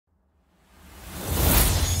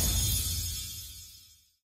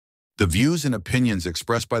The views and opinions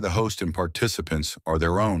expressed by the host and participants are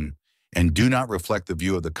their own and do not reflect the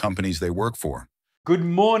view of the companies they work for. Good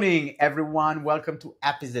morning, everyone. Welcome to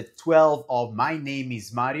episode 12 of My Name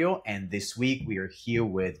is Mario. And this week we are here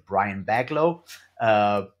with Brian Baglow.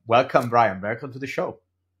 Welcome, Brian. Welcome to the show.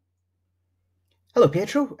 Hello,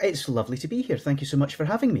 Pietro. It's lovely to be here. Thank you so much for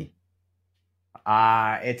having me.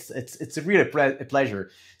 It's a really pleasure.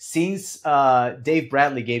 Since Dave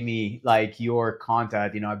Bradley gave me your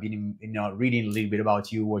contact, I've been reading a little bit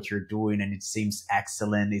about you, what you're doing, and it seems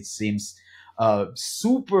excellent. It seems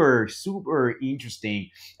super interesting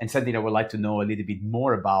and something I would like to know a little bit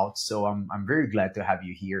more about. So I'm very glad to have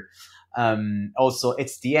you here. Also,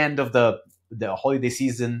 it's the end of the holiday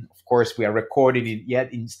season. Of course, we are recording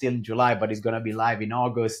it still in July, but it's going to be live in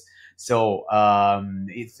August. So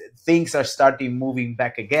things are starting moving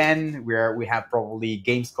back again, where we have probably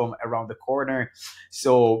Gamescom around the corner.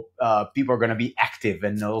 So people are going to be active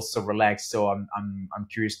and also relaxed. So I'm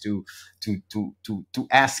curious to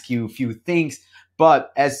ask you a few things.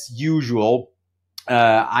 But as usual,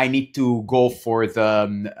 I need to go for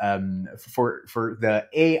the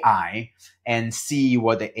AI and see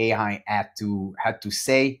what the AI had to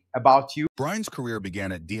say about you. Brian's career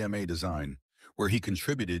began at DMA Design, where he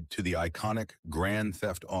contributed to the iconic Grand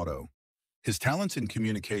Theft Auto. His talents in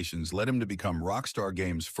communications led him to become Rockstar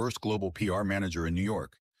Games' first global PR manager in New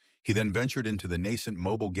York. He then ventured into the nascent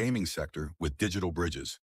mobile gaming sector with Digital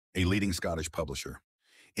Bridges, a leading Scottish publisher.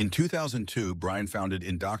 In 2002, Brian founded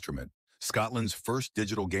Indoctrinate, Scotland's first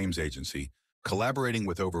digital games agency, collaborating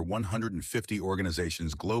with over 150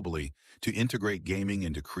 organizations globally to integrate gaming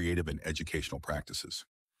into creative and educational practices.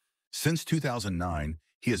 Since 2009,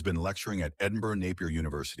 he has been lecturing at Edinburgh Napier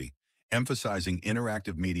University, emphasizing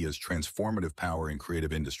interactive media's transformative power in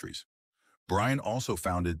creative industries. Brian also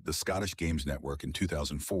founded the Scottish Games Network in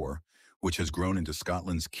 2004, which has grown into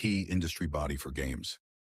Scotland's key industry body for games.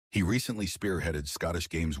 He recently spearheaded Scottish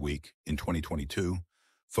Games Week in 2022,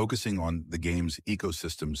 focusing on the games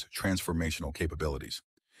ecosystem's transformational capabilities.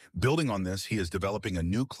 Building on this, he is developing a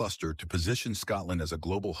new cluster to position Scotland as a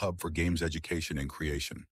global hub for games education and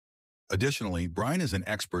creation. Additionally, Brian is an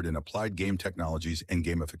expert in applied game technologies and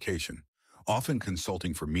gamification, often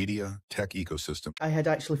consulting for media, tech ecosystem. I had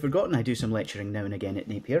actually forgotten I do some lecturing now and again at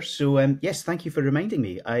Napier. So yes, thank you for reminding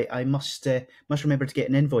me. I must remember to get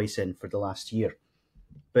an invoice in for the last year.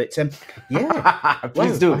 But yeah,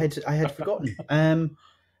 please do. I had forgotten.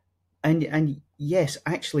 And yes,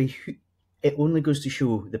 actually, it only goes to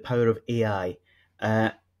show the power of AI.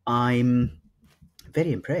 I'm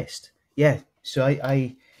very impressed. Yeah, so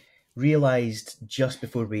I realised just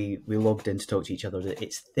before we logged in to talk to each other that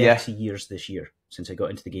it's 30 years this year since I got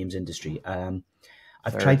into the games industry.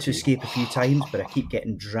 I've tried to escape a few times, but I keep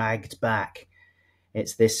getting dragged back.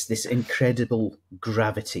 It's this incredible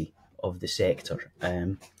gravity of the sector.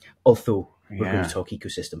 Although we're going to talk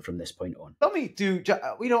ecosystem from this point on. Tell me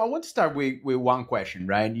I want to start with one question,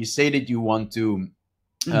 right? You say that you want to,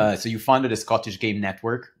 so you founded a Scottish Game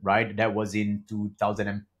Network, right? That was in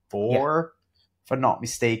 2004. If I'm not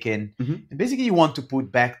mistaken. And basically you want to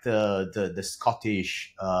put back the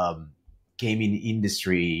Scottish gaming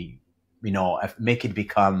industry, make it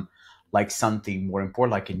become like something more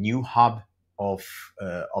important, like a new hub of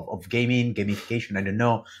gaming, gamification. I don't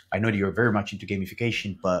know. I know that you're very much into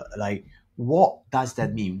gamification, but what does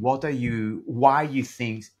that mean? Why you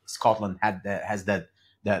think Scotland has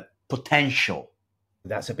that potential?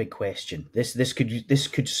 That's a big question. This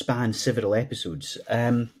could span several episodes.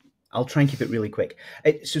 I'll try and keep it really quick.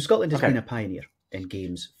 So Scotland has been a pioneer in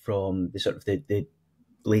games from the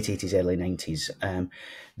late 80s, early 90s.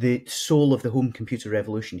 The soul of the home computer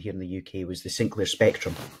revolution here in the UK was the Sinclair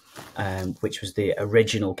Spectrum, which was the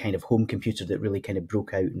original kind of home computer that really kind of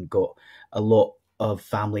broke out and got a lot of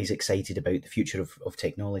families excited about the future of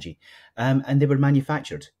technology. And they were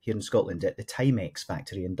manufactured here in Scotland at the Timex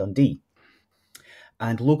factory in Dundee.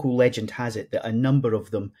 And local legend has it that a number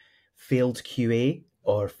of them failed QA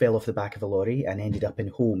or fell off the back of a lorry and ended up in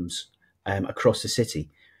homes across the city.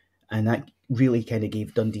 And that really kind of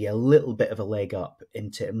gave Dundee a little bit of a leg up in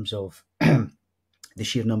terms of the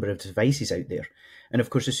sheer number of devices out there. And of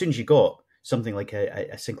course, as soon as you got something like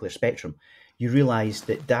a Sinclair Spectrum, you realised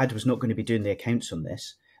that Dad was not going to be doing the accounts on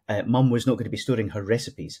this. Mum was not going to be storing her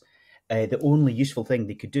recipes. The only useful thing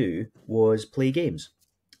they could do was play games.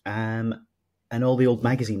 And all the old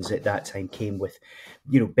magazines at that time came with,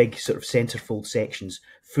 big sort of centerfold sections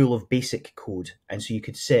full of basic code. And so you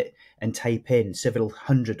could sit and type in several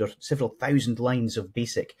hundred or several thousand lines of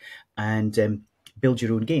basic and build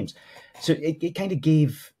your own games. So it kind of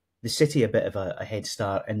gave the city a bit of a head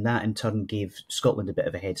start, and that in turn gave Scotland a bit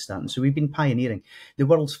of a head start. And so we've been pioneering. The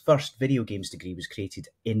world's first video games degree was created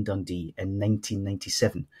in Dundee in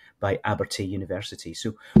 1997 by Abertay University.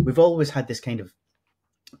 So we've always had this kind of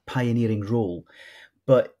pioneering role.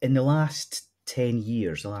 But in the last 10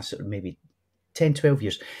 years, the last sort of maybe 10, 12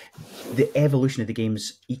 years, the evolution of the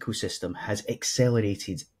games ecosystem has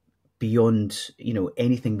accelerated beyond,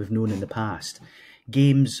 anything we've known in the past.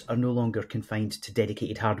 Games are no longer confined to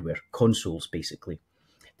dedicated hardware, consoles basically.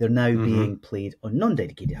 They're now being played on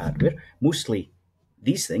non-dedicated hardware, mostly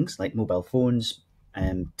these things like mobile phones,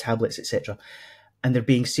 tablets, etc. And they're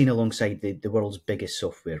being seen alongside the world's biggest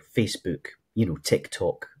software, Facebook,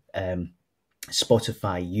 TikTok,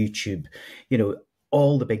 Spotify, YouTube,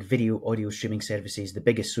 all the big video audio streaming services, the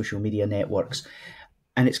biggest social media networks,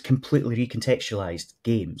 and it's completely recontextualized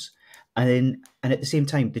games. And at the same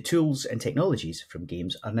time, the tools and technologies from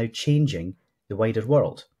games are now changing the wider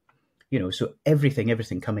world. So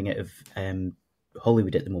everything coming out of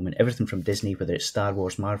Hollywood at the moment, everything from Disney, whether it's Star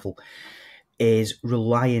Wars, Marvel, is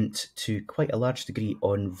reliant to quite a large degree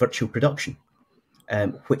on virtual production,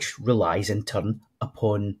 which relies in turn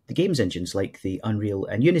upon the games engines like the Unreal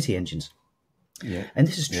and Unity engines. Yeah. And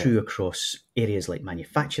this is true across areas like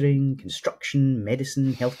manufacturing, construction,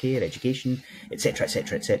 medicine, healthcare, education, etc.,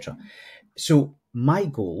 etc., etc. So my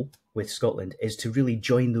goal with Scotland is to really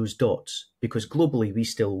join those dots, because globally we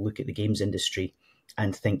still look at the games industry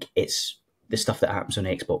and think it's the stuff that happens on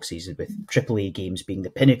Xboxes, with AAA games being the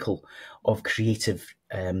pinnacle of creative,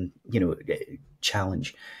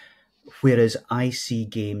 challenge. Whereas I see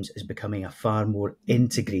games as becoming a far more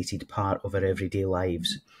integrated part of our everyday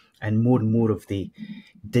lives, and more of the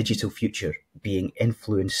digital future being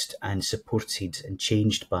influenced and supported and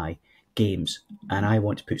changed by games. And I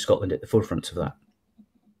want to put Scotland at the forefront of that.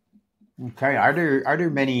 Okay. Are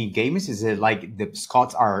there many gamers? Is it like the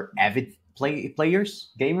Scots are avid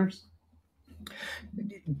players, gamers?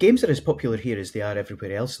 Games are as popular here as they are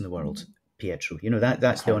everywhere else in the world, Pietro.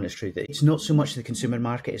 That's the honest truth. It's not so much the consumer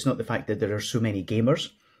market. It's not the fact that there are so many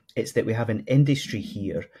gamers. It's that we have an industry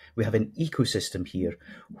here, we have an ecosystem here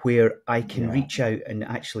where I can reach out and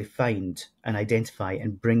actually find and identify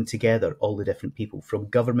and bring together all the different people, from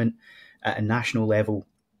government at a national level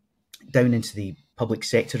down into the public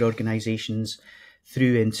sector organisations,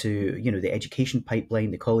 through into the education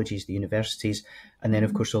pipeline, the colleges, the universities, and then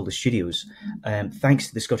of course all the studios. Thanks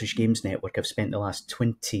to the Scottish Games Network, I've spent the last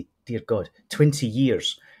 20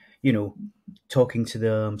 years talking to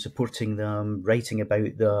them, supporting them, writing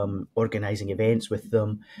about them, organising events with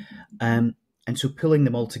them. And so pulling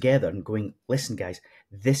them all together and going, listen, guys,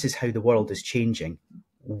 this is how the world is changing.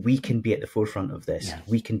 We can be at the forefront of this. Yeah.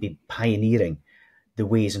 We can be pioneering the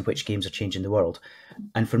ways in which games are changing the world.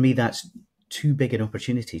 And for me, that's too big an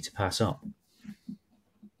opportunity to pass up.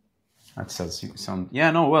 That sounds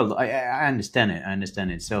well, I understand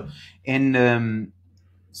it. So, and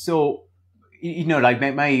like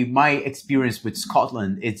my experience with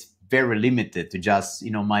Scotland, it's very limited to just,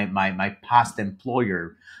 my past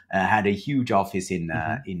employer had a huge office in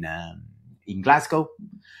Glasgow.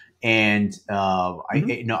 And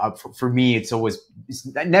for me, it's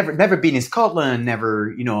never been in Scotland,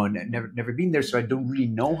 never been there, so I don't really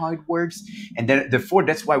know how it works. And then therefore,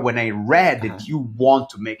 that's why when I read that you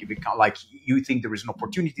want to make it become like, you think there is an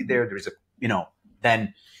opportunity there, there is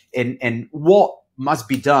then and what must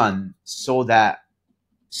be done so that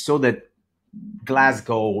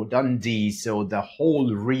Glasgow, Dundee, so the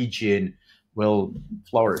whole region will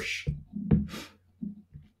flourish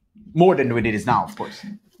more than what it is now, of course.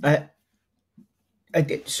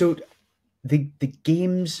 So the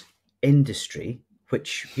games industry,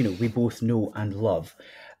 which we both know and love,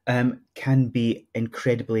 can be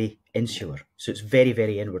incredibly insular. So it's very,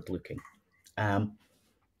 very inward looking.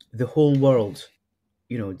 The whole world,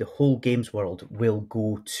 the whole games world will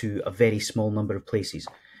go to a very small number of places.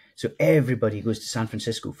 So everybody goes to San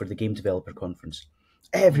Francisco for the Game Developer Conference.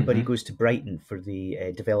 Everybody goes to Brighton for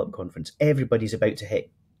the Develop Conference. Everybody's about to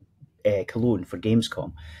hit Cologne for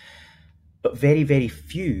Gamescom. But very, very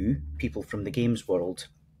few people from the games world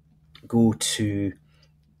go to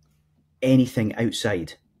anything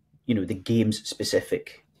outside, the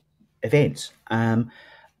games-specific events.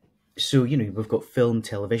 So, we've got film,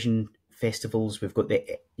 television festivals. We've got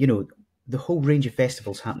the whole range of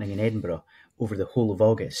festivals happening in Edinburgh over the whole of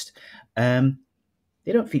August. They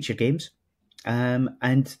don't feature games.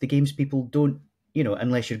 And the games people don't,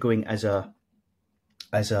 unless you're going as an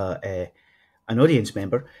audience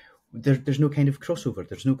member, there's no kind of crossover,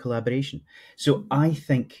 there's no collaboration. So I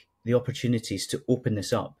think the opportunities to open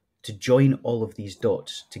this up, to join all of these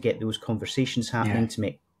dots, to get those conversations happening, to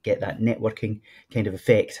make get that networking kind of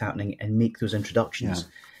effect happening and make those introductions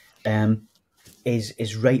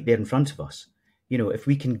is right there in front of us. If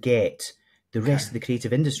we can get the rest of the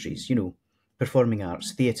creative industries, performing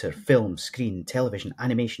arts, theatre, film, screen, television,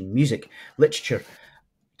 animation, music, literature,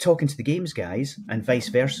 talking to the games guys and vice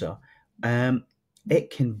versa,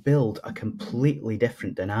 it can build a completely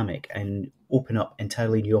different dynamic and open up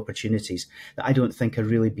entirely new opportunities that I don't think are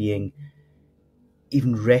really being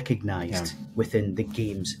even recognised within the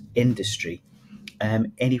games industry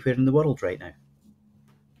anywhere in the world right now.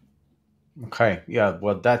 Okay, yeah,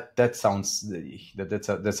 well, that sounds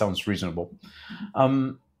that sounds reasonable.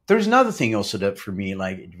 There's another thing also that for me,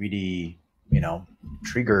 like, it really,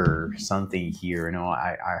 trigger something here.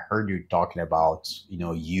 I heard you talking about,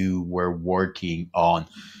 you were working on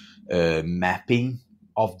mapping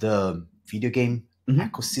of the video game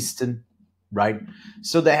ecosystem, right?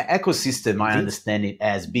 So the ecosystem, I understand it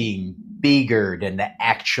as being bigger than the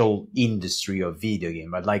actual industry of video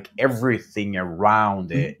game, but like everything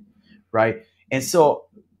around it, right? And so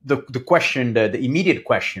the question, the immediate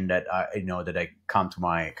question that I come to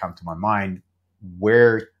my mind: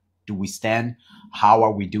 where do we stand? How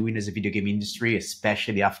are we doing as a video game industry,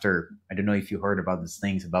 especially after, I don't know if you heard about these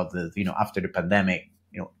things about the after the pandemic,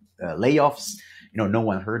 layoffs. No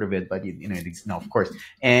one heard of it, but of course.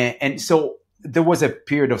 And so there was a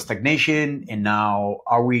period of stagnation, and now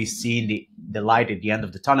are we seeing the light at the end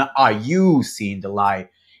of the tunnel? Are you seeing the light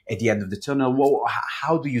at the end of the tunnel? Well,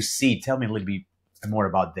 how do you see? Tell me a little bit more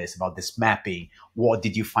about this mapping. What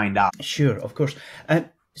did you find out? Sure, of course.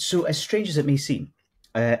 So as strange as it may seem,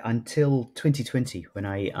 until 2020, when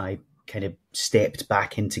I kind of stepped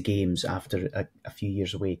back into games after a few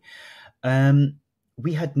years away,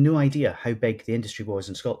 we had no idea how big the industry was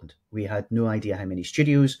in Scotland. We had no idea how many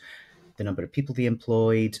studios, the number of people they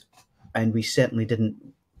employed, and we certainly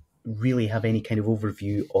didn't really have any kind of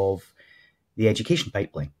overview of the education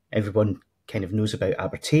pipeline. Everyone kind of knows about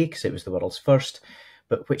Abertay because it was the world's first,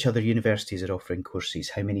 but which other universities are offering courses?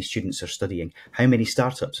 How many students are studying? How many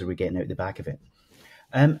startups are we getting out the back of it?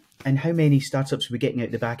 And how many startups are we getting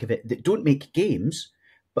out the back of it that don't make games,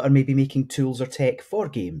 but are maybe making tools or tech for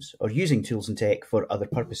games, or using tools and tech for other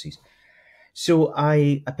purposes? So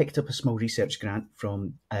I picked up a small research grant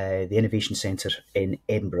from the Innovation Centre in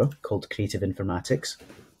Edinburgh called Creative Informatics.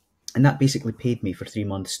 And that basically paid me for 3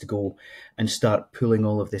 months to go and start pulling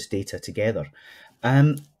all of this data together.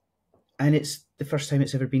 And it's the first time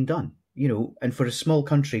it's ever been done, and for a small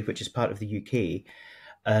country, which is part of the UK,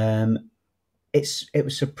 it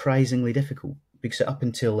was surprisingly difficult, because up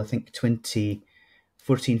until, I think,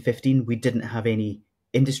 2014, 15, we didn't have any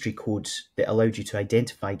industry codes that allowed you to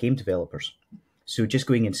identify game developers. So just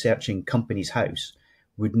going and searching company's house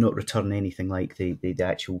would not return anything like the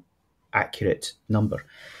actual accurate number.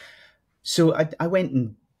 So I went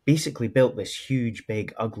and basically built this huge,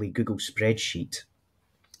 big, ugly Google spreadsheet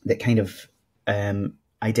that kind of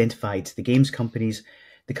identified the games companies,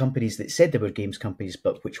 the companies that said they were games companies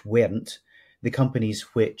but which weren't, the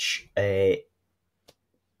companies which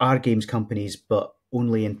are games companies but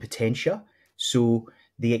only in potentia. So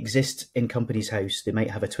they exist in company's house, they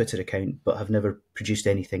might have a Twitter account but have never produced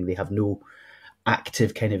anything, they have no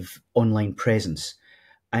active kind of online presence,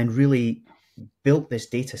 and really built this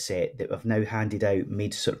data set that I've now handed out,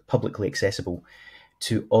 made sort of publicly accessible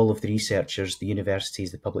to all of the researchers, the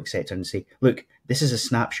universities, the public sector, and say, look, this is a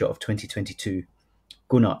snapshot of 2022.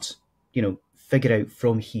 Go nuts. Figure out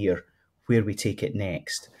from here where we take it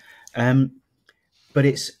next. But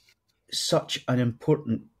it's such an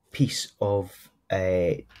important piece of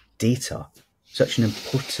data, such an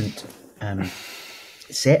important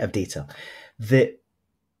set of data, that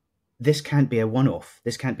this can't be a one-off.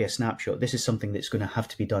 This can't be a snapshot. This is something that's going to have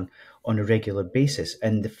to be done on a regular basis.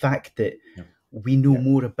 And the fact that we know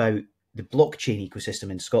more about the blockchain ecosystem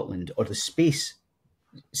in Scotland or the space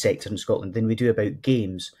sector in Scotland than we do about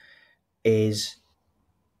games is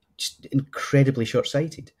just incredibly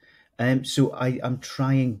short-sighted. So I'm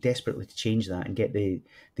trying desperately to change that and get the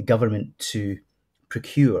government to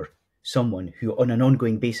procure someone who on an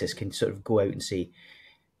ongoing basis can sort of go out and say,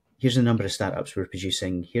 here's the number of startups we're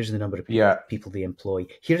producing, here's the number of people they employ,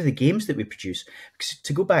 here are the games that we produce. Because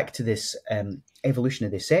to go back to this evolution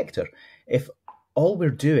of this sector, if all we're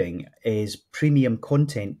doing is premium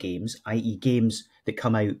content games, i.e. games that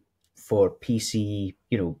come out for PC,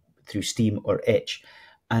 through Steam or itch,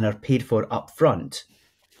 and are paid for upfront,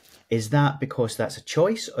 is that because that's a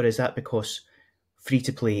choice, or is that because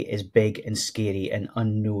free-to-play is big and scary and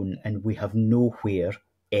unknown, and we have nowhere,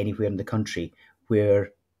 anywhere in the country,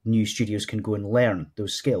 where new studios can go and learn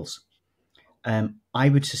those skills? I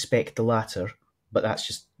would suspect the latter, but that's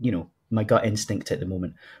just, my gut instinct at the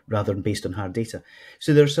moment rather than based on hard data.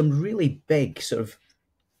 So there are some really big sort of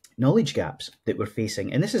knowledge gaps that we're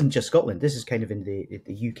facing. And this isn't just Scotland, this is kind of in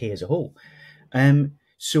the UK as a whole.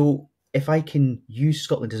 So if I can use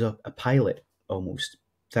Scotland as a pilot almost,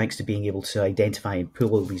 thanks to being able to identify and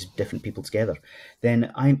pull all these different people together,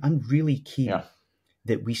 then I'm really keen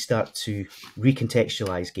that we start to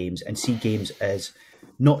recontextualize games and see games as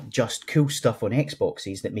not just cool stuff on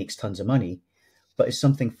Xboxes that makes tons of money, but as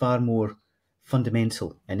something far more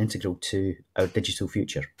fundamental and integral to our digital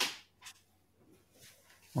future.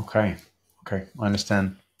 Okay, I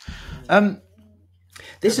understand.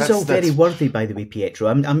 This is all very worthy, by the way, Pietro.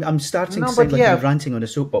 I'm starting to sound like I'm ranting on a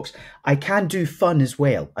soapbox. I can do fun as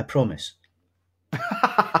well, I promise.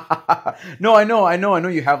 No, I know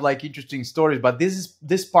you have like interesting stories, but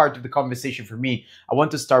this part of the conversation for me, I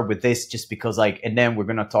want to start with this just because and then we're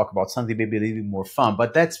gonna talk about something maybe a little bit more fun.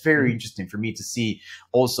 But that's very interesting for me to see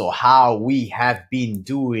also how we have been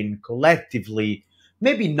doing collectively.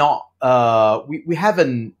 Maybe not. We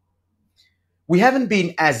haven't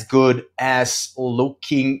been as good as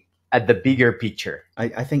looking at the bigger picture.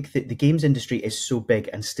 I think that the games industry is so big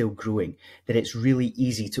and still growing that it's really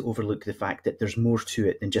easy to overlook the fact that there's more to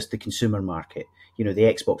it than just the consumer market. You know, the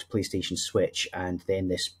Xbox, PlayStation, Switch, and then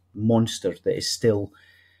this monster that is still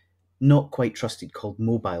not quite trusted called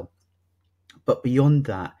mobile. But beyond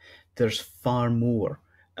that, there's far more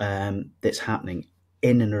that's happening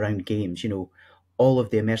in and around games. You know, all of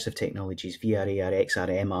the immersive technologies, VR, AR, XR,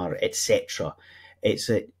 MR, etc. It's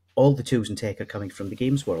all the tools and tech are coming from the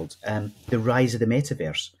games world. The rise of the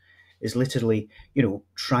metaverse is literally,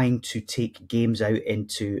 trying to take games out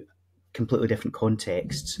into completely different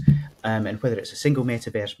contexts. And whether it's a single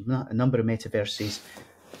metaverse, a number of metaverses,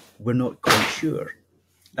 we're not quite sure.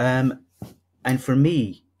 And for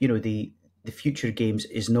me, the future games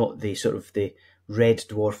is not the sort of the Red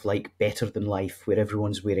Dwarf-like Better Than Life where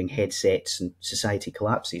everyone's wearing headsets and society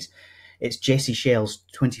collapses. It's Jesse Schell's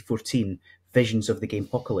 2014 Visions of the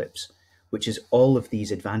Gamepocalypse, which is all of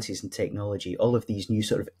these advances in technology, all of these new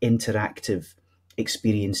sort of interactive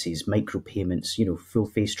experiences, micropayments, full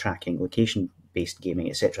face tracking, location-based gaming,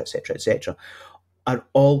 etc., are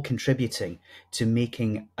all contributing to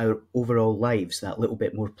making our overall lives that little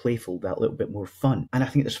bit more playful, that little bit more fun. And I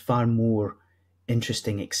think there's far more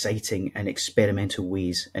interesting, exciting, and experimental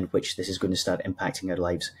ways in which this is going to start impacting our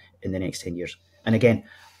lives in the next 10 years. And again,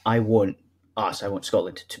 I want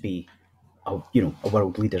Scotland to be a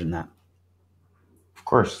world leader in that. Of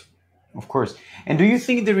course. And do you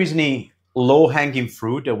think there is any low-hanging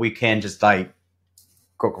fruit that we can just go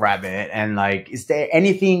grab it? And is there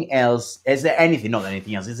anything else? Is there anything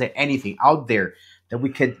out there that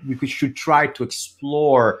we should try to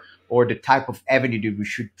explore, or the type of avenue that we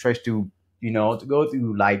should try to to go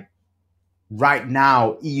through right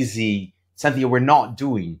now, easy, something that we're not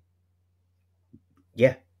doing?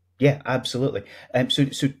 Yeah, absolutely. So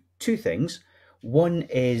two things. One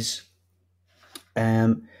is,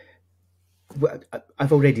 I've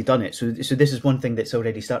already done it. So this is one thing that's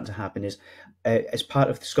already starting to happen is, as part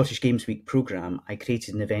of the Scottish Games Week programme, I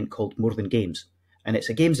created an event called More Than Games. And it's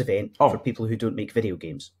a games event for people who don't make video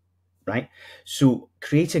games, right? So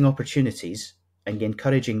creating opportunities and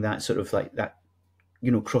encouraging that sort of that,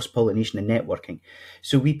 cross-pollination and networking.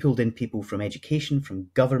 So we pulled in people from education, from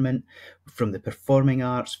government, from the performing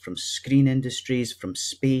arts, from screen industries, from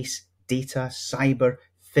space, data, cyber,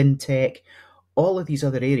 fintech, all of these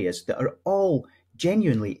other areas that are all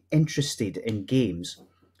genuinely interested in games.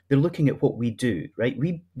 They're looking at what we do, right?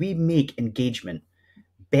 We make engagement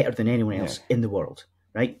better than anyone else in the world,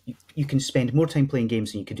 right? You can spend more time playing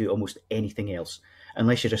games than you can do almost anything else,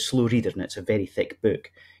 unless you're a slow reader and it's a very thick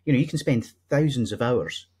book. You can spend thousands of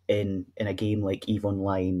hours in a game like EVE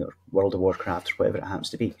Online or World of Warcraft or whatever it happens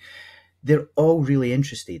to be. They're all really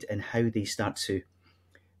interested in how they start to,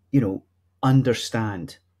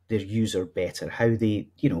 understand their user better, how they,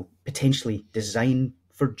 potentially design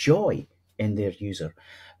for joy in their user.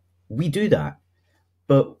 We do that,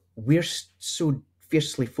 but we're so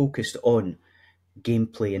fiercely focused on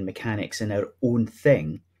gameplay and mechanics and our own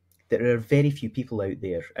thing that there are very few people out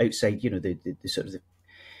there outside, the sort of the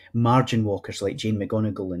margin walkers like Jane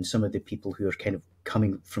McGonigal and some of the people who are kind of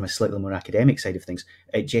coming from a slightly more academic side of things,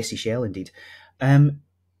 Jesse Schell indeed.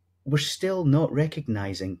 We're still not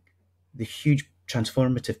recognising the huge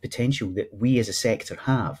transformative potential that we as a sector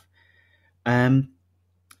have. And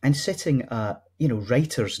sitting,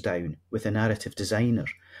 writers down with a narrative designer,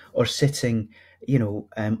 or sitting,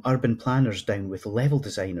 urban planners down with level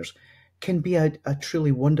designers can be a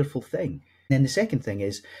truly wonderful thing. And then the second thing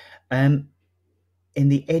is, in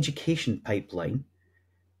the education pipeline,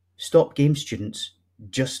 stop game students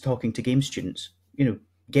just talking to game students.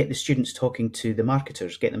 Get the students talking to the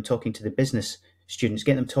marketers, get them talking to the business students,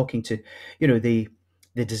 get them talking to, the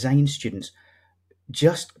design students.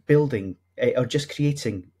 Just building or just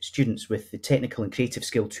creating students with the technical and creative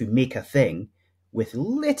skill to make a thing with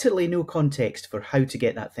literally no context for how to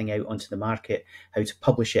get that thing out onto the market, how to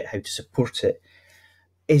publish it, how to support it,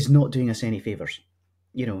 is not doing us any favors.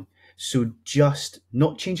 So just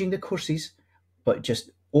not changing the courses, but just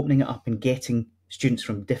opening it up and getting students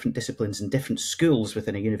from different disciplines and different schools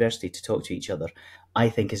within a university to talk to each other, I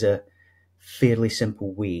think is a fairly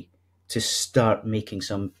simple way to start making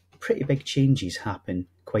some pretty big changes happen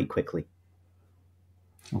quite quickly.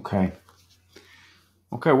 Okay.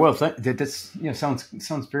 Well, that's sounds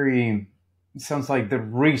like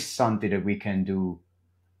there is something that we can do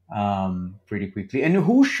pretty quickly. And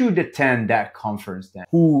who should attend that conference then?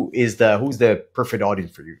 Who's the perfect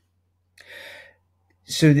audience for you?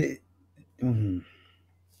 So, damn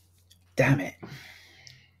it!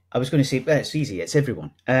 I was going to say it's easy. It's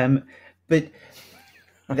everyone. But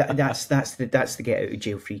that's the get out of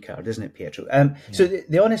jail free card, isn't it, Pietro? So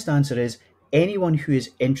the honest answer is anyone who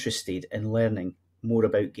is interested in learning more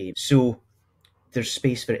about games. So there's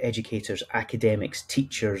space for educators, academics,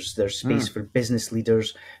 teachers. There's space for business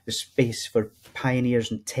leaders. There's space for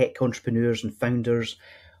pioneers and tech entrepreneurs and founders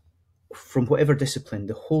from whatever discipline,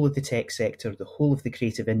 the whole of the tech sector, the whole of the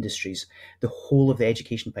creative industries, the whole of the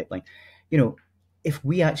education pipeline. If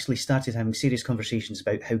we actually started having serious conversations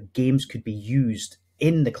about how games could be used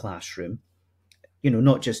in the classroom,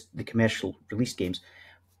 not just the commercial release games,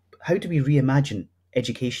 how do we reimagine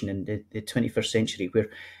education in the 21st century where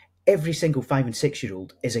every single 5 and 6 year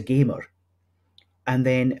old is a gamer? And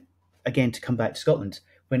then, again, to come back to Scotland,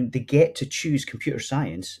 when they get to choose computer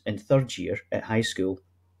science in third year at high school,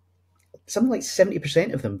 something like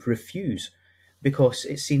 70% of them refuse because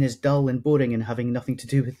it's seen as dull and boring and having nothing to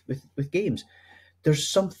do with games. There's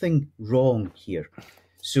something wrong here.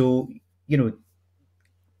 So,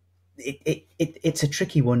 it's a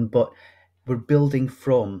tricky one, but we're building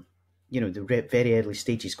from, the very early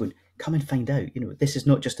stages going, come and find out. This is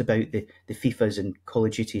not just about the FIFAs and Call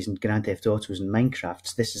of Duties and Grand Theft Autos and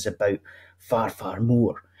Minecrafts. This is about far, far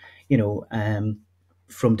more,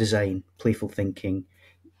 from design, playful thinking,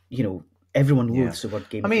 everyone loathes the word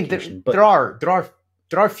gamification. I mean, there are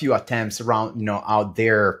a few attempts around, out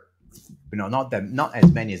there, not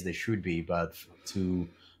as many as they should be, but to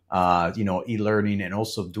e-learning and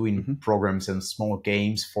also doing programs and small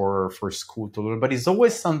games for school to learn. But it's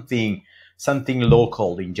always something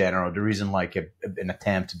local in general. There isn't like an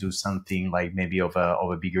attempt to do something like maybe of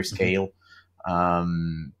a bigger scale.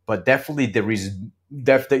 But definitely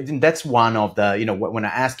that's one of the, when I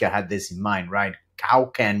asked you, I had this in mind, right? How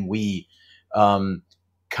can we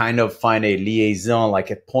kind of find a liaison,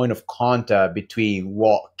 like a point of contact between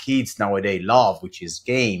what kids nowadays love, which is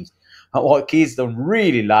games, and what kids don't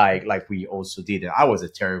really like we also did. I was a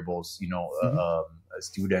terrible,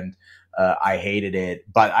 student. I hated it,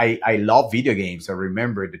 but I love video games. I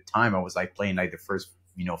remember at the time I was like playing like the first,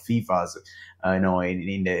 FIFAs,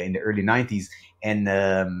 in the early 90s. And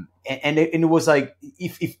it was like,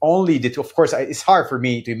 if only of course, it's hard for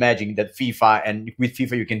me to imagine that FIFA, and with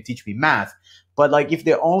FIFA you can teach me math, but like if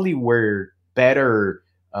there only were better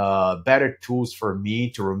tools for me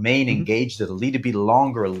to remain engaged a little bit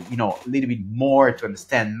longer, a little bit more to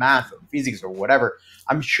understand math or physics or whatever,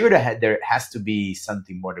 I'm sure that there has to be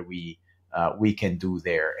something more that we can do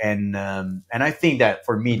there. And I think that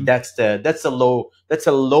for me, that's the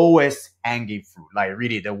lowest hanging fruit, like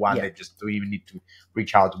really the one that just don't even need to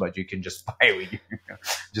reach out, but you can just buy with you,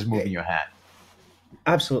 just moving your hand.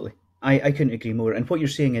 Absolutely. I couldn't agree more. And what you're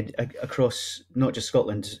seeing across not just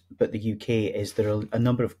Scotland, but the UK is there are a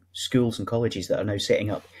number of schools and colleges that are now setting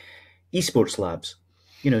up esports labs,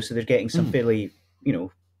 so they're getting some fairly,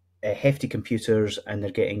 hefty computers, and they're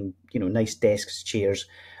getting, nice desks, chairs,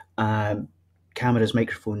 cameras,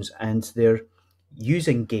 microphones, and they're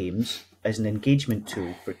using games as an engagement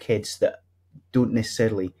tool for kids that don't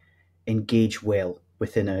necessarily engage well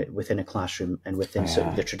within a classroom and within sort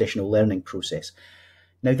of the traditional learning process.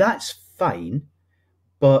 Now that's fine,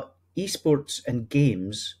 but esports and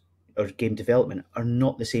games or game development are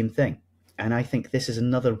not the same thing. And I think this is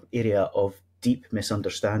another area of deep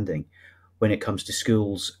misunderstanding when it comes to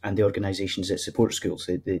schools and the organisations that support schools,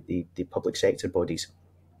 the public sector bodies.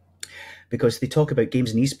 Because they talk about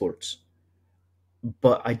games and esports,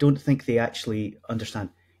 but I don't think they actually understand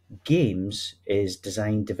games is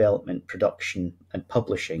design, development, production, and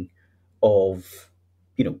publishing of,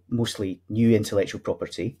 mostly new intellectual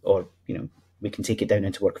property, or, we can take it down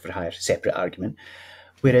into work for hire, separate argument.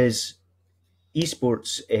 Whereas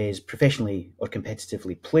esports is professionally or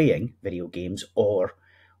competitively playing video games or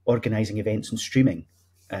organising events and streaming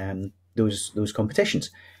those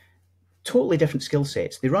competitions. Totally different skill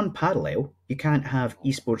sets. They run parallel. You can't have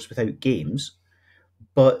esports without games,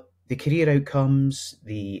 but the career outcomes,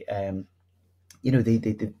 the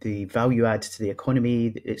the value add to the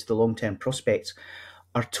economy, it's the long-term prospects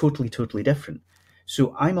are totally different.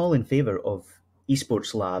 So I'm all in favour of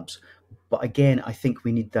esports labs, but again, I think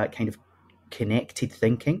we need that kind of connected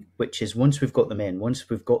thinking, which is once we've got them in, once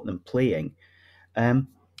we've got them playing,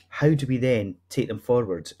 how do we then take them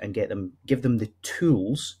forward and give them the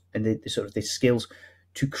tools and the sort of the skills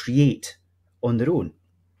to create on their own?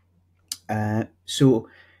 So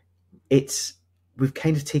we've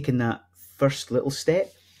kind of taken that first little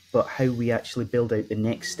step, but how we actually build out the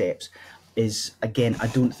next steps is, again, I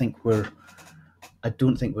don't think we're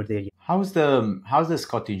there yet. How's the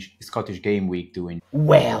Scottish Game Week doing?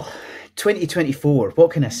 Well, 2024,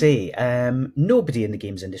 what can I say? Nobody in the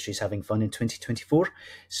games industry is having fun in 2024.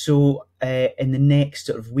 So in the next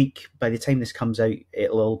sort of week, by the time this comes out,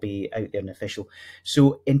 it'll all be out there and official.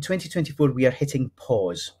 So in 2024, we are hitting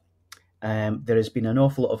pause. There has been an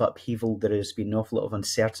awful lot of upheaval. There has been an awful lot of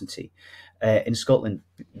uncertainty. In Scotland,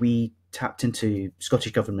 we tapped into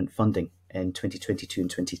Scottish Government funding in 2022 and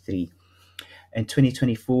 23. In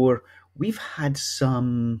 2024, we've had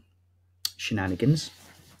some shenanigans,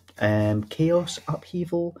 chaos,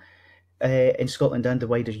 upheaval in Scotland and the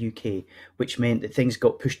wider UK, which meant that things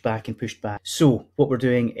got pushed back and pushed back. So what we're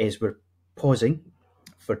doing is we're pausing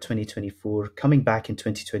for 2024, coming back in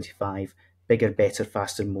 2025, bigger, better,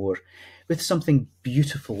 faster, more, with something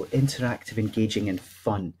beautiful, interactive, engaging, and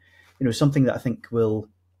fun. Something that I think will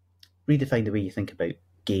redefine the way you think about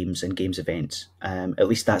games and games events. At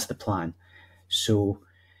least that's the plan. So,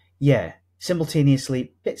 yeah, simultaneously,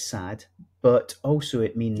 a bit sad, but also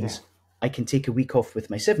it means I can take a week off with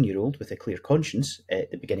my 7-year-old with a clear conscience at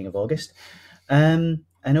the beginning of August. And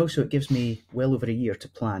also it gives me well over a year to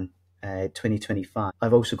plan 2025.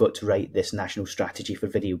 I've also got to write this national strategy for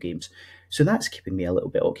video games. So that's keeping me a little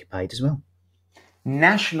bit occupied as well.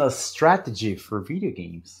 National strategy for video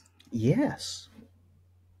games? Yes.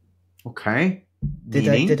 Okay.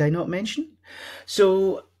 Did I not mention?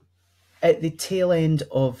 So at the tail end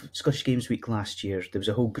of Scottish Games Week last year, there was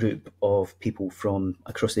a whole group of people from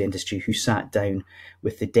across the industry who sat down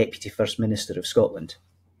with the Deputy First Minister of Scotland,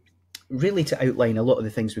 really to outline a lot of the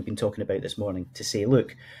things we've been talking about this morning, to say,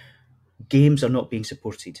 look, games are not being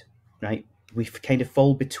supported, right? We kind of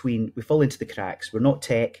fall into the cracks. We're not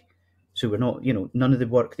tech, so we're not, none of the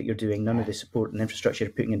work that you're doing, none of the support and infrastructure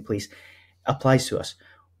you're putting in place applies to us.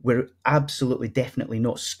 We're absolutely, definitely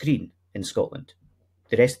not screen in Scotland.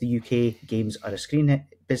 The rest of the UK, games are a screen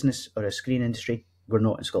business or a screen industry. We're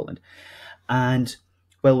not in Scotland. And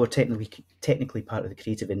while we're technically part of the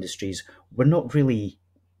creative industries, we're not really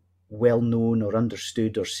well known or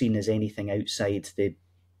understood or seen as anything outside the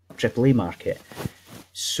AAA market.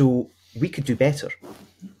 So we could do better.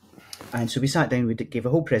 And so we sat down, we gave a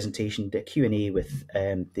whole presentation, did a Q&A with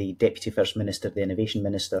the Deputy First Minister, the Innovation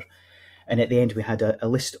Minister. And at the end, we had a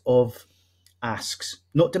list of asks,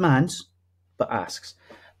 not demands, but asks.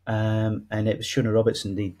 And it was Shona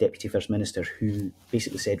Robertson, the Deputy First Minister, who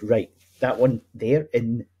basically said, right, that one there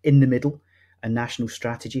in the middle, a national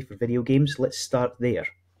strategy for video games, let's start there.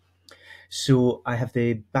 So I have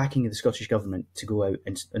the backing of the Scottish Government to go out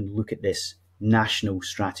and look at this national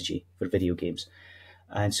strategy for video games.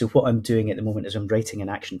 And so what I'm doing at the moment is I'm writing an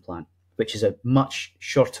action plan, which is a much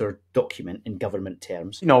shorter document in government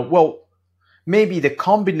terms. Well, maybe the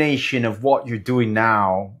combination of what you're doing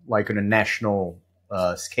now, like on a national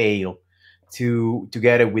scale,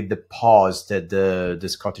 together with the pause that the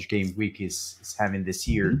Scottish Game Week is having this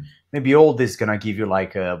year, maybe all this is gonna give you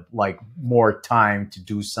like more time to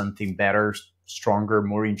do something better, stronger,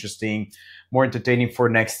 more interesting, more entertaining for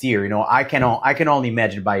next year. I can only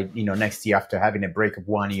imagine by next year, after having a break of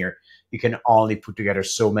 1 year, you can only put together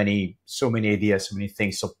so many ideas, so many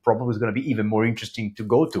things. So probably it's going to be even more interesting to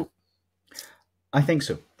go to. I think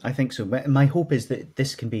so. My hope is that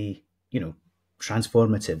this can be,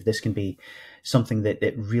 transformative. This can be something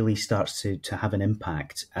that really starts to have an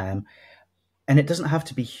impact. And it doesn't have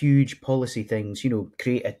to be huge policy things,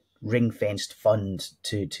 create a ring-fenced fund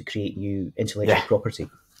to create new intellectual property.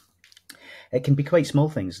 It can be quite small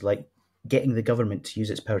things, like getting the government to use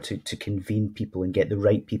its power to convene people and get the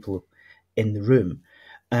right people in the room.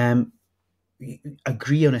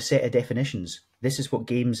 Agree on a set of definitions. This is what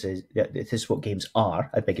games is. This is what games are.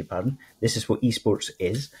 I beg your pardon. This is what esports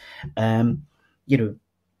is.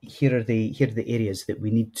 Here are the areas that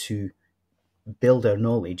we need to build our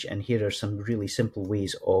knowledge, and here are some really simple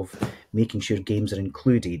ways of making sure games are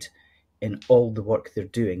included in all the work they're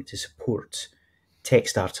doing to support tech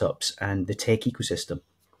startups and the tech ecosystem.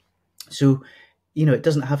 So, it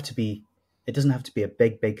doesn't have to be a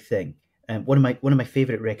big thing. One of my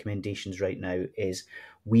favorite recommendations right now is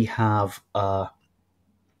we have a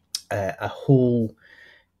whole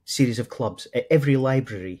series of clubs. Every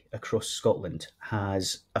library across Scotland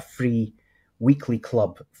has a free weekly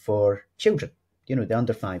club for children, the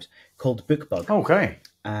under fives, called Bookbug. Okay.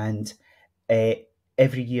 And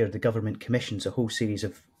every year the government commissions a whole series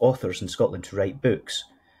of authors in Scotland to write books.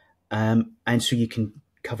 And so you can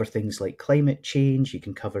cover things like climate change, you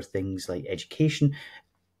can cover things like education.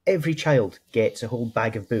 Every child gets a whole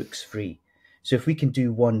bag of books free. So if we can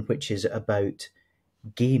do one which is about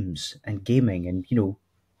games and gaming, and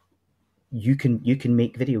you can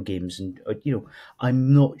make video games, and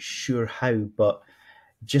I'm not sure how, but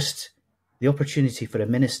just the opportunity for a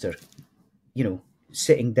minister,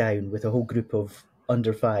 sitting down with a whole group of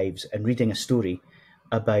under fives and reading a story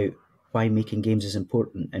about why making games is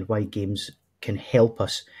important and why games can help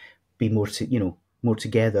us be more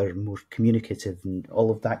together, more communicative, and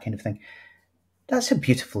all of that kind of thing. That's a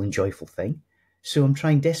beautiful and joyful thing. So I'm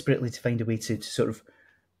trying desperately to find a way to sort of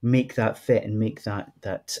make that fit and make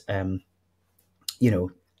that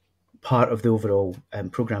part of the overall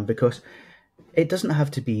program, because it doesn't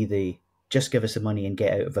have to be the just give us the money and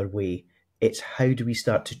get out of our way. It's how do we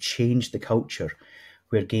start to change the culture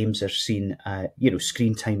where games are seen,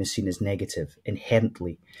 screen time is seen as negative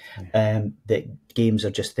inherently. That games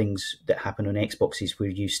are just things that happen on Xboxes where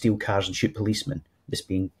you steal cars and shoot policemen, this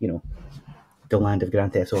being, the land of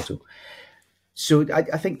Grand Theft Auto. So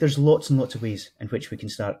I think there's lots and lots of ways in which we can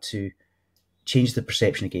start to change the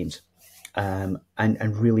perception of games,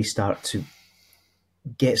 and really start to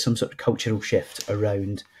get some sort of cultural shift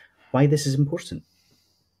around why this is important.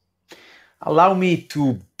 Allow me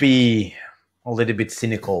to be a little bit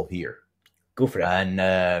cynical here. Go for it.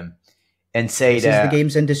 And say this is the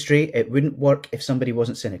games industry. It wouldn't work if somebody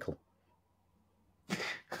wasn't cynical.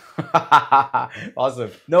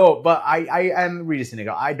 Awesome. No, but I am really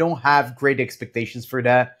cynical. I don't have great expectations for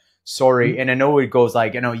that. Sorry. And I know it goes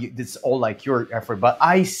like, it's all like your effort, but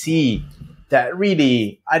I see that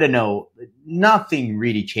really, I don't know, nothing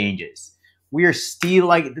really changes. We are still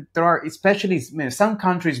like, there are, especially some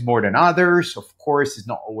countries more than others. Of course, it's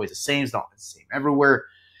not always the same. It's not the same everywhere.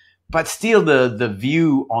 But still, the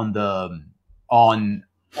view on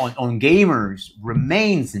gamers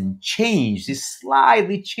remains unchanged. It's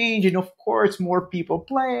slightly changing. Of course, more people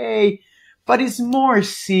play, but it's more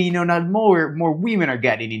seen. Not more women are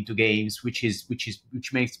getting into games, which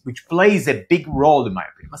plays a big role in my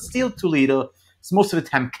opinion. But still too little. It's most of the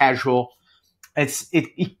time casual.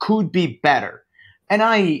 It could be better, and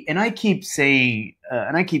I keep saying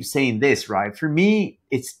this, right? For me,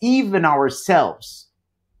 it's even ourselves.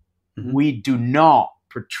 Mm-hmm. We do not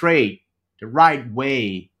portray the right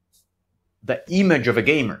way the image of a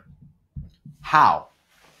gamer. How?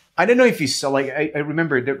 I don't know if you saw. Like I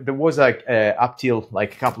remember there was like up till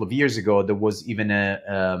like a couple of years ago, there was even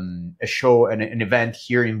a show and an event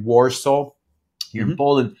here in Warsaw, here in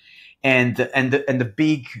Poland. And the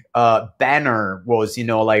big banner was,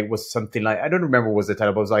 was something like, I don't remember what was the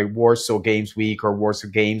title, but it was like Warsaw Games Week or Warsaw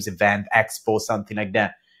Games Event Expo, something like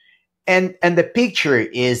that. And the picture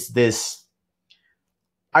is this,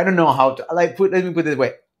 I don't know how to, let me put it this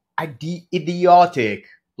way, idiotic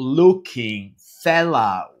looking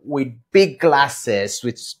fella with big glasses,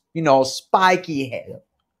 with, spiky hair,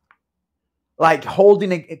 like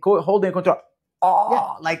holding a control.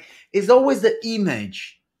 Like it's always the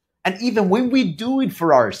image. And even when we do it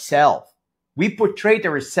for ourselves, we portray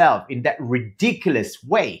ourselves in that ridiculous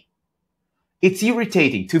way. It's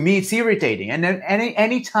irritating. To me, it's irritating. And then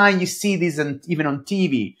anytime you see this, even on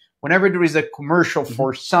TV, whenever there is a commercial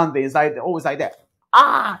for something, it's like always like that.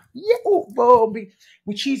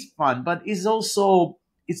 Which is fun, but it's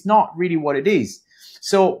not really what it is.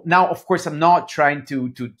 So now, of course, I'm not trying to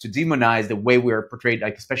demonize the way we are portrayed,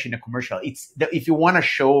 like especially in a commercial. If you want to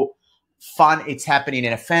show fun, it's happening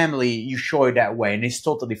in a family, you show it that way, and it's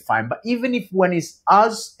totally fine. But even if when it's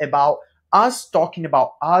us, about us, talking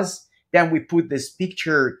about us, then we put this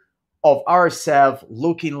picture of ourselves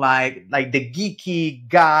looking like the geeky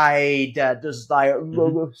guy that does like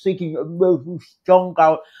thinking strong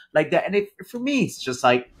out like that. And for me, it's just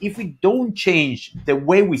like, if we don't change the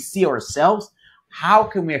way we see ourselves, how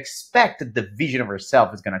can we expect that the vision of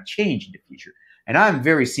ourselves is going to change in the future? And I'm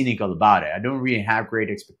very cynical about it. I don't really have great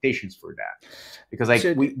expectations for that, because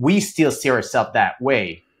we still see ourselves that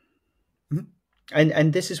way.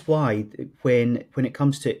 And this is why when it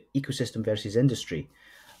comes to ecosystem versus industry,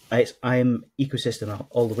 I'm ecosystem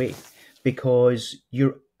all the way, because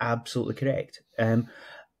you're absolutely correct. And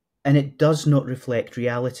it does not reflect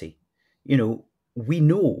reality. We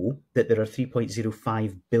know that there are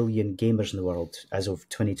 3.05 billion gamers in the world as of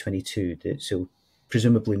 2022, so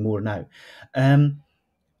presumably more now.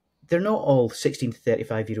 They're not all 16 to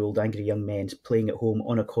 35-year-old angry young men playing at home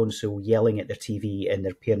on a console, yelling at their TV in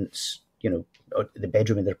their parents', or the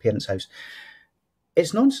bedroom in their parents' house.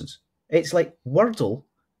 It's nonsense. It's like Wordle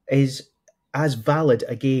is as valid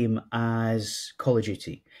a game as Call of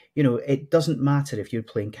Duty. It doesn't matter if you're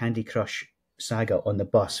playing Candy Crush Saga on the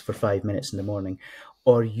bus for 5 minutes in the morning,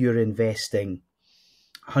 or you're investing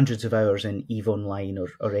hundreds of hours in EVE Online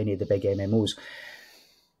or any of the big MMOs.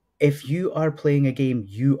 If you are playing a game,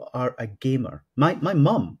 you are a gamer. My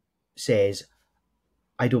mum says,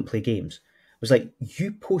 I don't play games. I was like,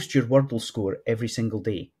 you post your Wordle score every single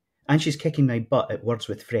day. And she's kicking my butt at Words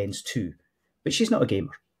with Friends too. But she's not a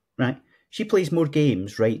gamer, right? She plays more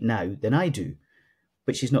games right now than I do,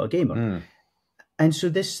 but she's not a gamer. And so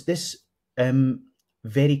this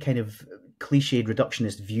very kind of cliched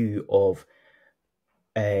reductionist view of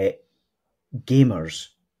gamers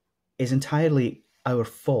is entirely our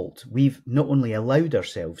fault. We've not only allowed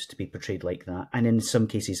ourselves to be portrayed like that, and in some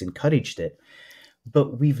cases encouraged it,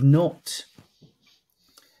 but we've not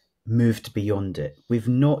moved beyond it. We've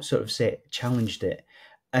not sort of challenged it,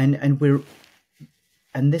 and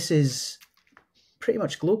this is pretty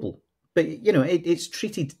much global. But it's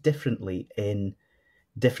treated differently in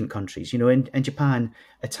different countries. In Japan,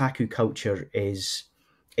 otaku culture is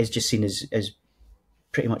just seen as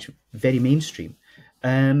pretty much very mainstream.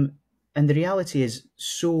 And the reality is,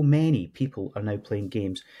 so many people are now playing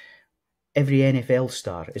games. Every NFL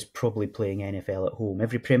star is probably playing NFL at home.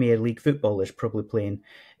 Every Premier League footballer is probably playing,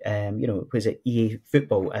 was it EA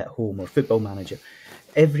Football at home or Football Manager.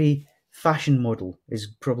 Every fashion model is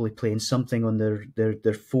probably playing something on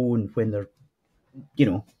their phone when they're,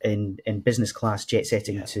 in business class jet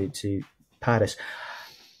setting to Paris.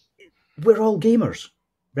 We're all gamers,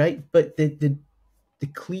 right? But the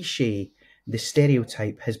cliche, the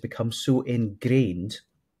stereotype has become so ingrained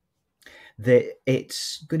that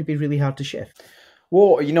it's going to be really hard to shift.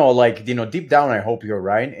 Well, deep down, I hope you're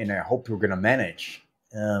right, and I hope we're going to manage.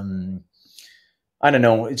 I don't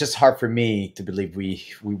know. It's just hard for me to believe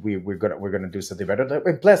we're gonna do something better.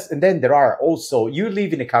 And plus, and then there are also, you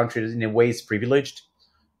live in a country that in a way is privileged,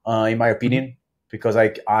 in my opinion, because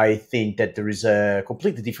I think that there is a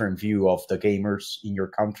completely different view of the gamers in your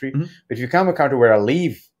country. But if you come to a country where I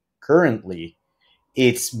live currently,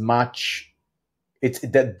 it's that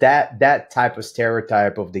type of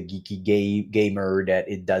stereotype of the geeky gamer that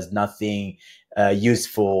it does nothing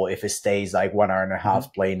useful if it stays like 1 hour and a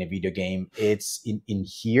half playing a video game. It's in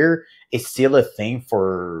here. It's still a thing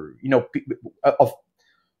for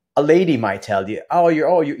a lady might tell you,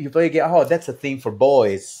 you play a game. Oh, that's a thing for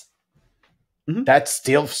boys. That's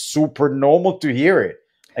still super normal to hear it.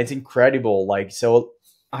 It's incredible. So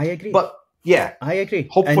I agree. But yeah, I agree.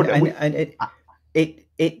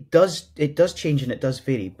 It does change and it does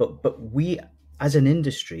vary, but we as an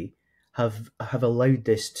industry have allowed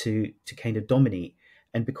this to kind of dominate,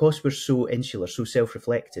 and because we're so insular, so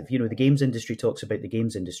self-reflective, the games industry talks about the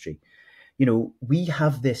games industry. We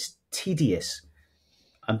have this tedious,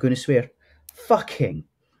 I'm going to swear, fucking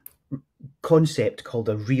concept called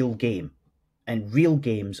a real game, and real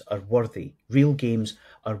games are worthy. Real games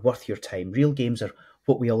are worth your time. Real games are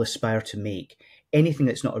what we all aspire to make. Anything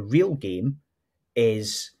that's not a real game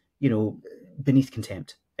is, beneath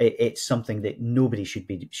contempt. It's something that nobody should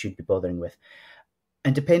be bothering with.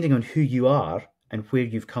 And depending on who you are and where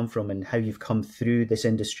you've come from and how you've come through this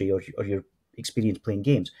industry or your experience playing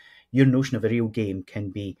games, your notion of a real game can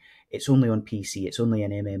be, it's only on PC, it's only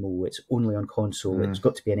an MMO, it's only on console, it's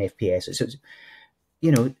got to be an FPS.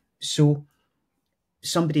 So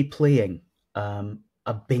somebody playing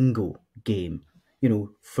a bingo game,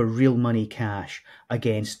 for real money cash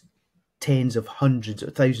against tens of hundreds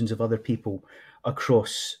of thousands of other people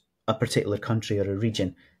across a particular country or a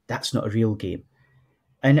region, that's not a real game.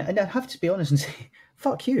 And I have to be honest and say,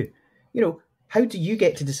 fuck you. How do you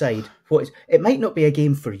get to decide what is? It might not be a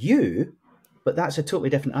game for you, but that's a totally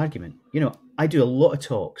different argument. I do a lot of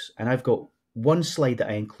talks, and I've got one slide that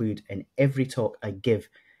I include in every talk I give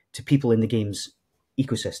to people in the games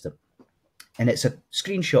ecosystem. And it's a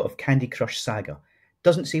screenshot of Candy Crush Saga.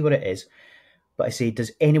 Doesn't say what it is, but I say,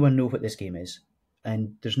 does anyone know what this game is?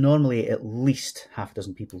 And there's normally at least half a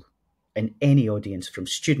dozen people in any audience, from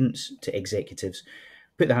students to executives,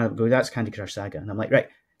 put their hand up and go, that's Candy Crush Saga. And I'm like, right,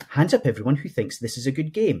 hands up everyone who thinks this is a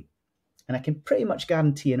good game. And I can pretty much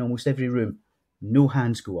guarantee in almost every room, no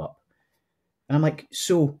hands go up. And I'm like,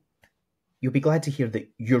 so you'll be glad to hear that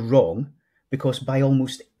you're wrong, because by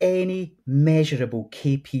almost any measurable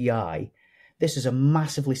KPI, this is a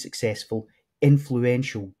massively successful,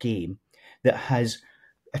 influential game that has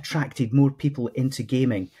attracted more people into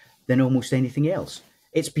gaming than almost anything else.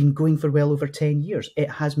 It's been going for well over 10 years.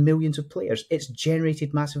 It has millions of players. It's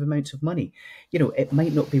generated massive amounts of money. You know, it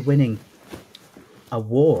might not be winning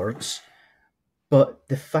awards, but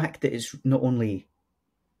the fact that it's not only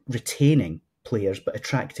retaining players, but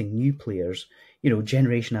attracting new players, you know,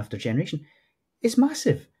 generation after generation, is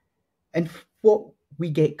massive. And what we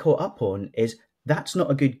get caught up on is that's not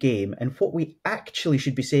a good game. And what we actually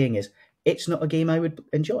should be saying is, it's not a game I would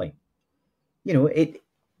enjoy. You know,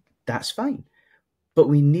 that's fine. But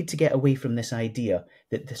we need to get away from this idea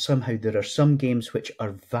that somehow there are some games which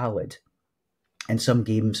are valid and some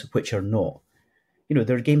games which are not. You know,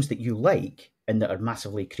 there are games that you like and that are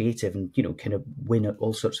massively creative and, you know, kind of win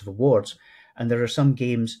all sorts of awards. And there are some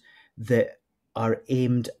games that are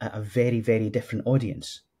aimed at a very, very different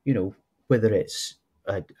audience. You know, whether it's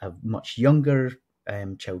a much younger,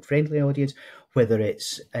 child-friendly audience, whether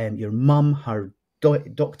it's your mum, her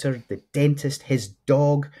doctor, the dentist, his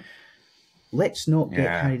dog. Let's not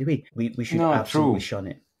get carried away. We should absolutely shun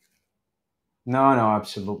it. No,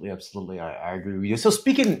 absolutely. I agree with you. So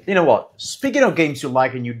speaking of games you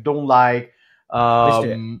like and you don't like, Let's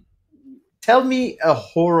do it. Tell me a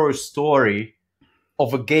horror story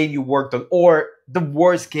of a game you worked on, or the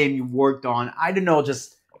worst game you worked on. I don't know,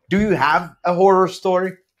 just do you have a horror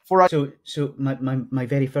story for us? So my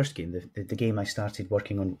very first game, the game I started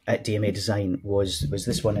working on at DMA Design was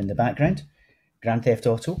this one in the background, Grand Theft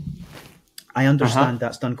Auto. I understand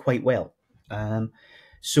that's done quite well.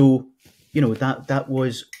 So, you know, that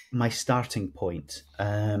was my starting point.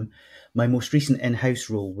 My most recent in-house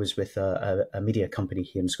role was with a media company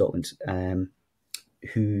here in Scotland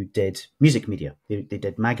who did music media. They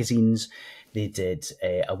did magazines, they did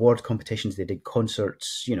award competitions, they did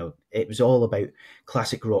concerts. You know, it was all about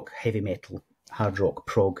classic rock, heavy metal, hard rock,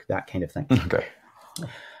 prog, that kind of thing. Okay.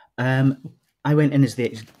 I went in as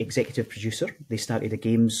the executive producer. They started a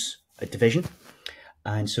games division,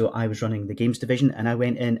 and so I was running the games division, and I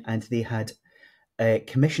went in and they had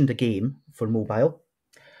commissioned a game for mobile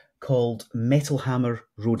called Metal Hammer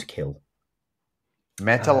Roadkill.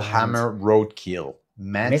 Metal Hammer Roadkill.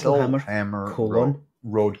 Metal Hammer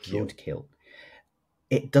Roadkill.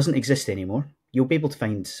 It doesn't exist anymore. You'll be able to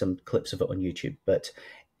find some clips of it on YouTube, but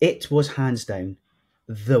it was hands down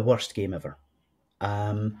the worst game ever.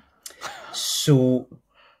 So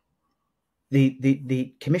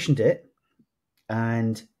they commissioned it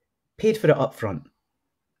and paid for it up front.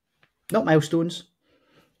 Not milestones,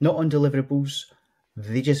 not on deliverables.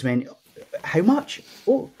 They just went, how much?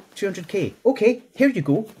 Oh, 200k. Okay, here you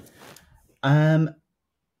go.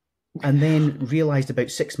 And then realised about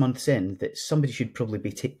 6 months in that somebody should probably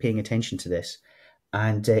be paying attention to this.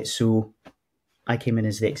 And so I came in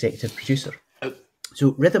as the executive producer.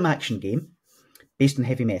 So rhythm action game based on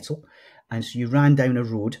heavy metal. And so you ran down a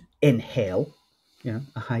road in hell, you know,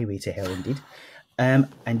 a highway to hell indeed.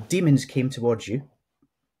 And demons came towards you.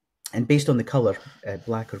 And based on the colour,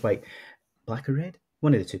 black or white, black or red,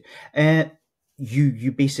 one of the two,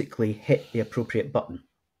 you basically hit the appropriate button.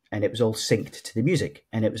 And it was all synced to the music.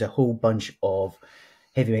 And it was a whole bunch of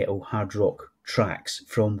heavy metal, hard rock tracks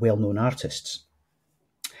from well-known artists.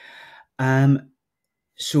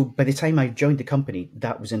 So by the time I joined the company,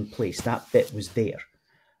 that was in place. That bit was there.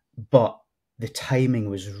 But the timing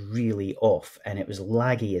was really off and it was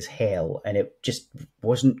laggy as hell and it just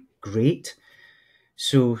wasn't great.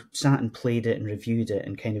 So sat and played it and reviewed it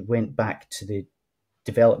and kind of went back to the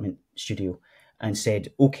development studio and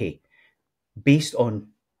said, okay, based on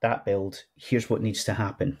that build, here's what needs to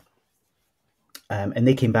happen. And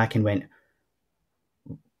they came back and went,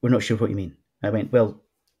 we're not sure what you mean. I went, well,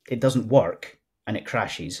 it doesn't work and it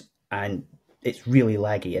crashes and it's really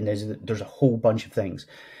laggy and there's a whole bunch of things.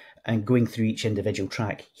 And going through each individual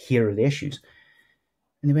track, here are the issues.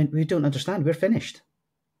 And they went, we don't understand, we're finished.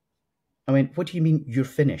 I went, what do you mean you're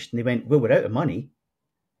finished? And they went, well, we're out of money.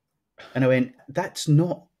 And I went, that's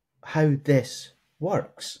not how this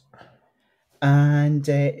works. And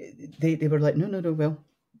they were like, no, well,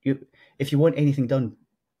 if you want anything done,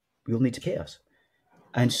 you'll need to pay us.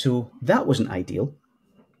 And so that wasn't ideal.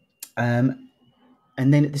 And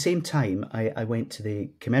then at the same time, I went to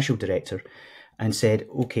the commercial director and said,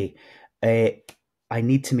 okay, I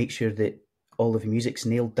need to make sure that all of the music's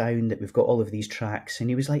nailed down, that we've got all of these tracks. And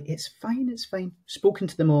he was like, it's fine. Spoken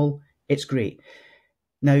to them all. It's great.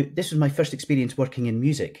 Now, this was my first experience working in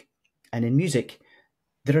music. And in music,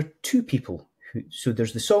 there are two people. So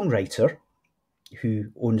there's the songwriter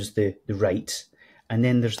who owns the rights, and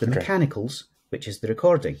then there's the mechanicals, which is the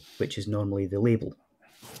recording, which is normally the label.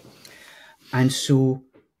 And so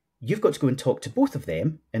you've got to go and talk to both of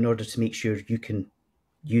them in order to make sure you can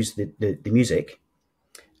use the music.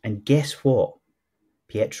 And guess what,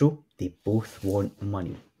 Pietro? They both want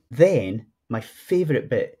money. Then my favourite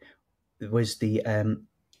bit was the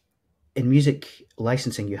in music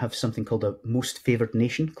licensing, you have something called a most favoured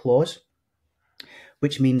nation clause,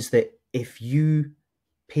 which means that if you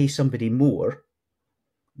pay somebody more,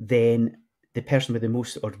 then the person with the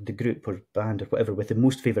most, or the group or band or whatever with the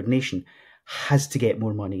most favoured nation has to get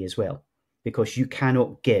more money as well, because you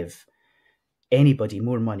cannot give anybody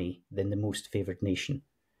more money than the most favoured nation.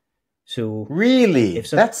 So really,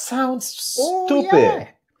 that sounds stupid. Yeah.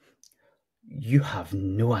 You have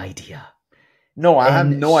no idea. No, I have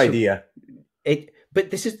no idea. But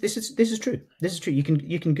this is true. This is true. You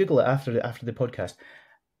can Google it after the podcast.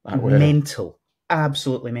 Mental,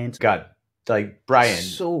 absolutely mental. God, like Brian.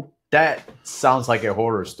 So that sounds like a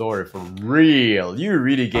horror story for real. You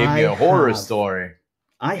really gave me a horror story.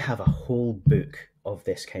 I have a whole book of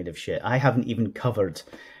this kind of shit. I haven't even covered.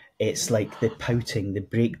 It's like the pouting, the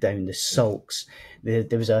breakdown, the sulks. There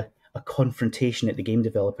was a confrontation at the Game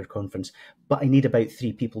Developer Conference, but I need about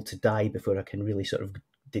 3 people to die before I can really sort of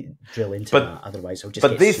drill into that. Otherwise, I'll just.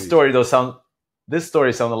 But this story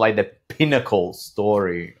sounded like the pinnacle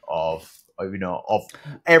story of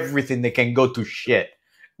everything that can go to shit.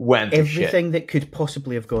 Everything that could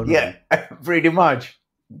possibly have gone wrong. Yeah, pretty much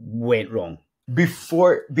went wrong.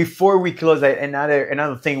 Before we close,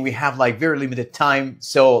 another thing, we have like very limited time,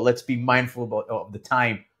 so let's be mindful of the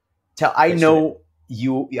time. I know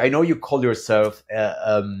you call yourself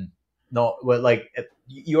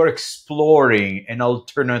you're exploring an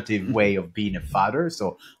alternative way of being a father,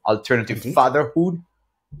 so alternative fatherhood.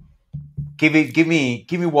 Tell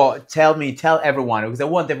everyone, because I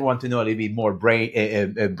want everyone to know a little bit more.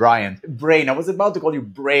 Brian. I was about to call you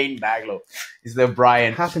Brian Baglow. Is that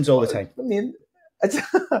Brian? Happens all the time. I mean,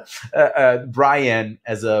 Brian,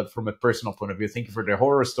 from a personal point of view, thank you for the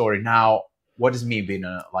horror story. Now, what does it mean being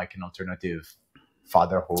an alternative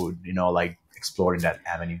fatherhood? Like exploring that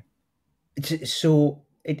avenue. So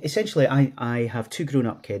essentially, I have 2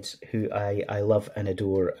 grown-up kids who I love and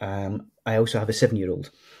adore. I also have a 7-year-old.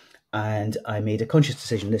 And I made a conscious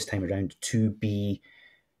decision this time around to be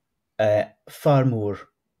far more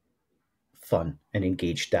fun and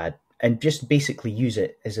engaged dad, and just basically use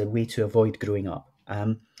it as a way to avoid growing up.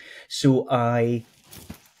 So I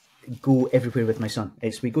go everywhere with my son.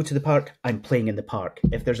 We go to the park, I'm playing in the park.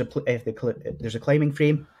 If there's a climbing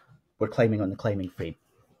frame, we're climbing on the climbing frame.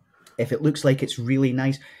 If it looks like it's really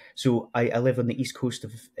nice, so I live on the east coast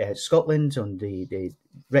of Scotland, on the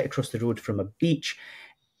right across the road from a beach.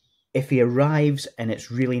 If he arrives and it's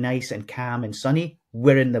really nice and calm and sunny,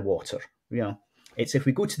 we're in the water. It's if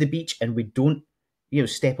we go to the beach and we don't,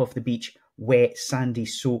 step off the beach wet, sandy,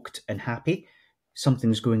 soaked and happy,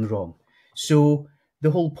 something's going wrong. So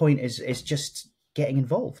the whole point is just getting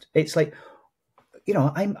involved. It's like,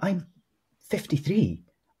 I'm 53.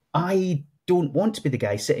 I don't want to be the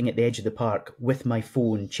guy sitting at the edge of the park with my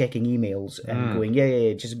phone, checking emails and going,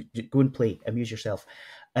 yeah, just go and play, amuse yourself.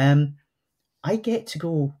 I get to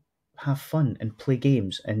go have fun and play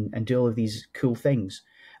games and do all of these cool things,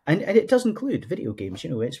 and it does include video games.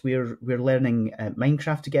 It's we're learning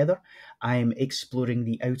Minecraft together. I'm exploring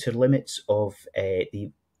the outer limits of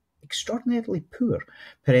the extraordinarily poor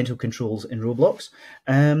parental controls in Roblox.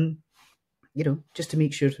 Just to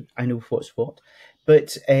make sure I know what's what.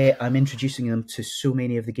 But I'm introducing them to so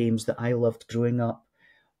many of the games that I loved growing up.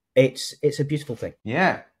 It's a beautiful thing.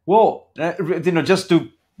 Yeah. Well, just to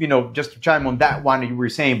chime on that one you were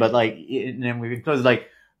saying, but and then we close.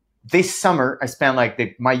 This summer, I spent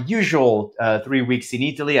my usual 3 weeks in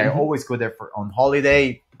Italy. I always go there on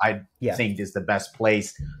holiday. I think it's the best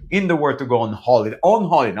place in the world to go on holiday. On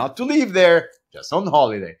holiday, not to live there, just on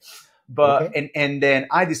holiday. But and then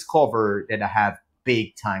I discovered that I have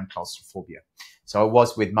big time claustrophobia. So I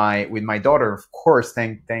was with my daughter, of course.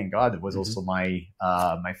 Thank God, it was also my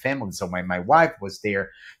family. So my wife was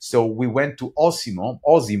there. So we went to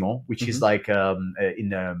Osimo, which is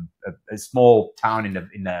in a small town in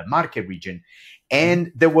the Marche region,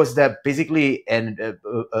 and there was basically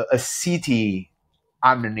a city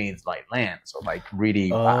underneath land. So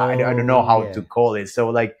really, I don't know how to call it.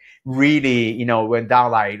 So really, went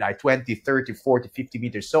down like 20, 30, 40, 50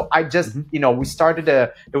 meters. So I just, we started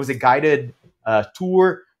there was a guided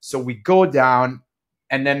tour. So we go down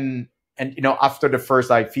and after the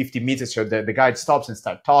first 50 meters, so the guide stops and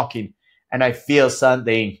starts talking, and I feel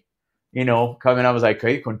something coming. I was like,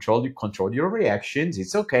 hey, control your reactions.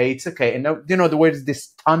 It's okay. And there was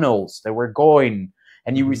these tunnels that were going,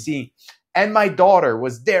 and you were seeing. And my daughter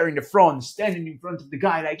was there in the front, standing in front of the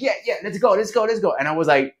guy, like, yeah, let's go. And I was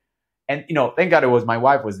like, and thank God it was my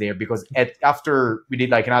wife was there, because after we did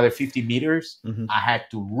like another 50 meters, I had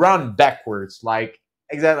to run backwards, like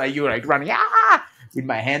exactly like you were like running, with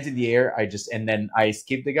my hands in the air. And then I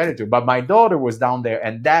skipped the guy too. But my daughter was down there,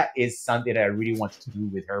 and that is something that I really wanted to do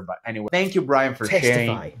with her. But anyway, thank you, Brian, for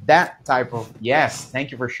sharing that type of,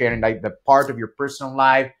 thank you for sharing like the part of your personal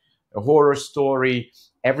life, the horror story,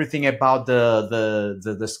 everything about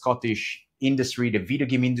the Scottish industry, the video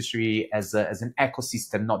game industry as an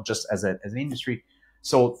ecosystem, not just as an industry.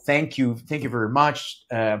 So thank you very much.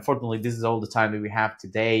 Unfortunately, this is all the time that we have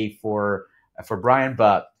today for Brian.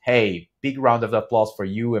 But hey, big round of applause for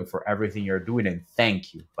you and for everything you're doing. And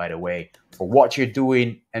thank you, by the way, for what you're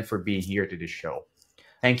doing and for being here to this show.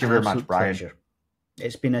 Thank you very much, Brian. Pleasure.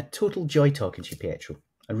 It's been a total joy talking to you, Pietro.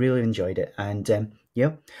 I really enjoyed it. And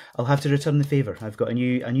I'll have to return the favour. I've got a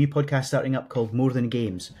new podcast starting up called More Than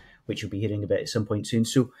Games, which you'll be hearing about at some point soon.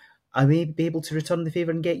 So I may be able to return the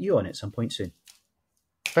favour and get you on at some point soon.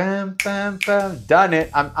 Bam, bam, bam. Done it.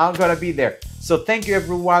 I'm going to be there. So thank you,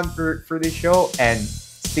 everyone, for this show, and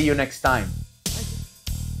see you next time.